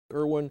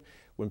Erwin,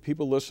 when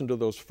people listen to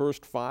those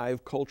first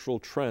 5 cultural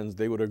trends,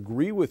 they would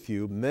agree with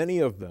you, many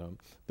of them,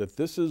 that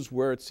this is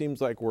where it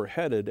seems like we're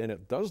headed, and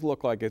it does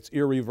look like it's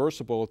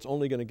irreversible. It's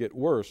only going to get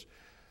worse.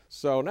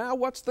 So now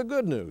what's the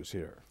good news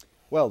here?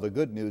 Well, the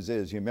good news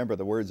is, you remember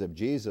the words of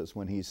Jesus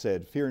when he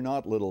said, "Fear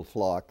not, little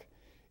flock,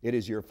 it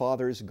is your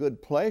Father's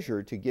good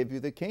pleasure to give you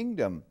the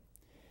kingdom."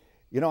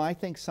 You know, I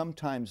think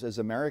sometimes as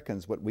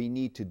Americans what we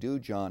need to do,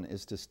 John,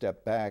 is to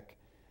step back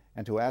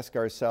and to ask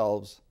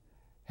ourselves,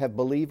 have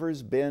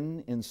believers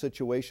been in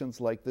situations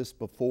like this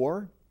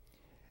before?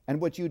 And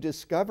what you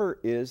discover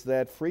is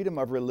that freedom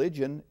of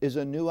religion is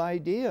a new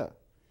idea,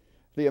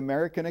 the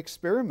American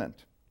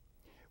experiment.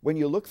 When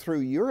you look through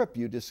Europe,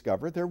 you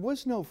discover there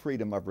was no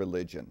freedom of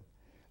religion.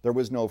 There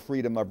was no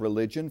freedom of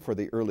religion for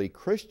the early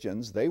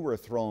Christians. They were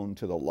thrown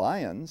to the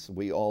lions.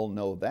 We all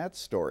know that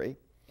story.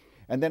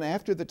 And then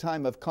after the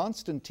time of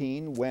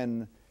Constantine,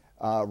 when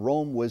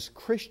Rome was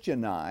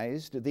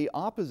Christianized, the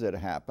opposite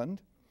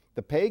happened.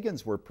 The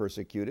pagans were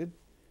persecuted,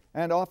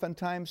 and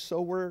oftentimes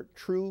so were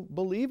true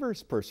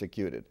believers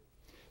persecuted.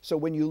 So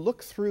when you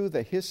look through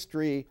the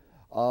history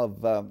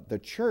of the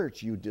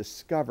church, you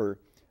discover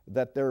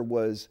that there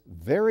was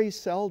very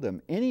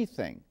seldom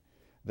anything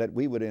that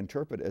we would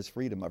interpret as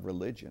freedom of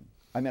religion.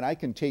 I mean, I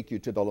can take you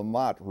to the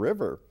Lamont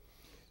River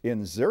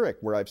in Zurich,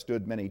 where I've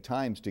stood many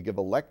times to give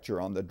a lecture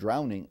on the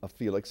drowning of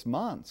Felix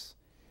Manz.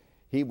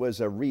 He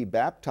was a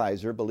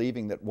rebaptizer,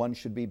 believing that one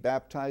should be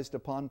baptized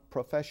upon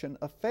profession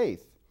of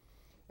faith.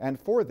 And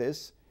for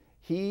this,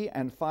 he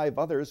and 5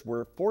 others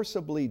were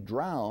forcibly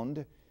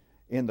drowned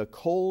in the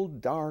cold,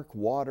 dark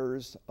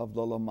waters of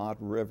the Lamont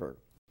River.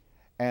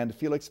 And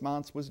Felix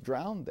Manz was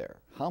drowned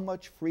there. How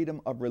much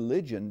freedom of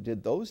religion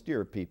did those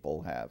dear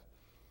people have?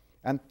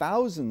 And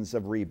thousands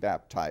of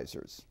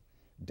rebaptizers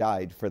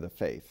died for the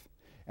faith.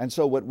 And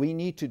so what we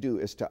need to do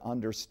is to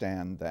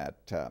understand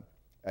that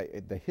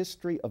the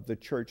history of the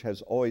church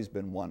has always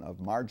been one of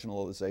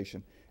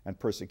marginalization and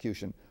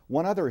persecution.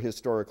 One other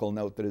historical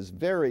note that is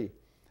very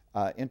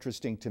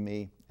interesting to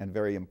me and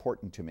very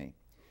important to me.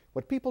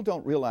 What people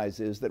don't realize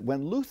is that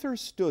when Luther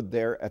stood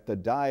there at the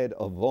Diet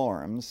of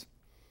Worms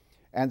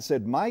and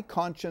said, "My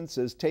conscience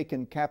is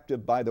taken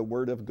captive by the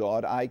word of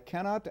God. I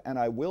cannot and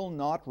I will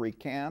not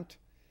recant.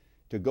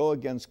 To go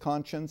against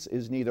conscience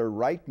is neither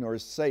right nor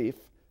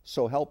safe,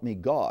 so help me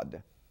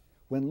God."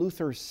 When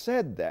Luther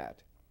said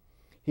that,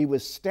 he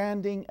was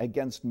standing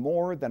against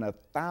more than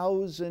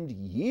 1,000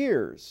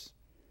 years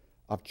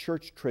of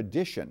church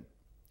tradition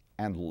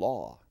and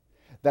law.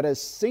 That a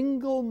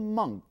single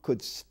monk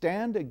could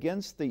stand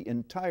against the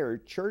entire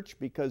church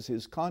because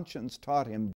his conscience taught him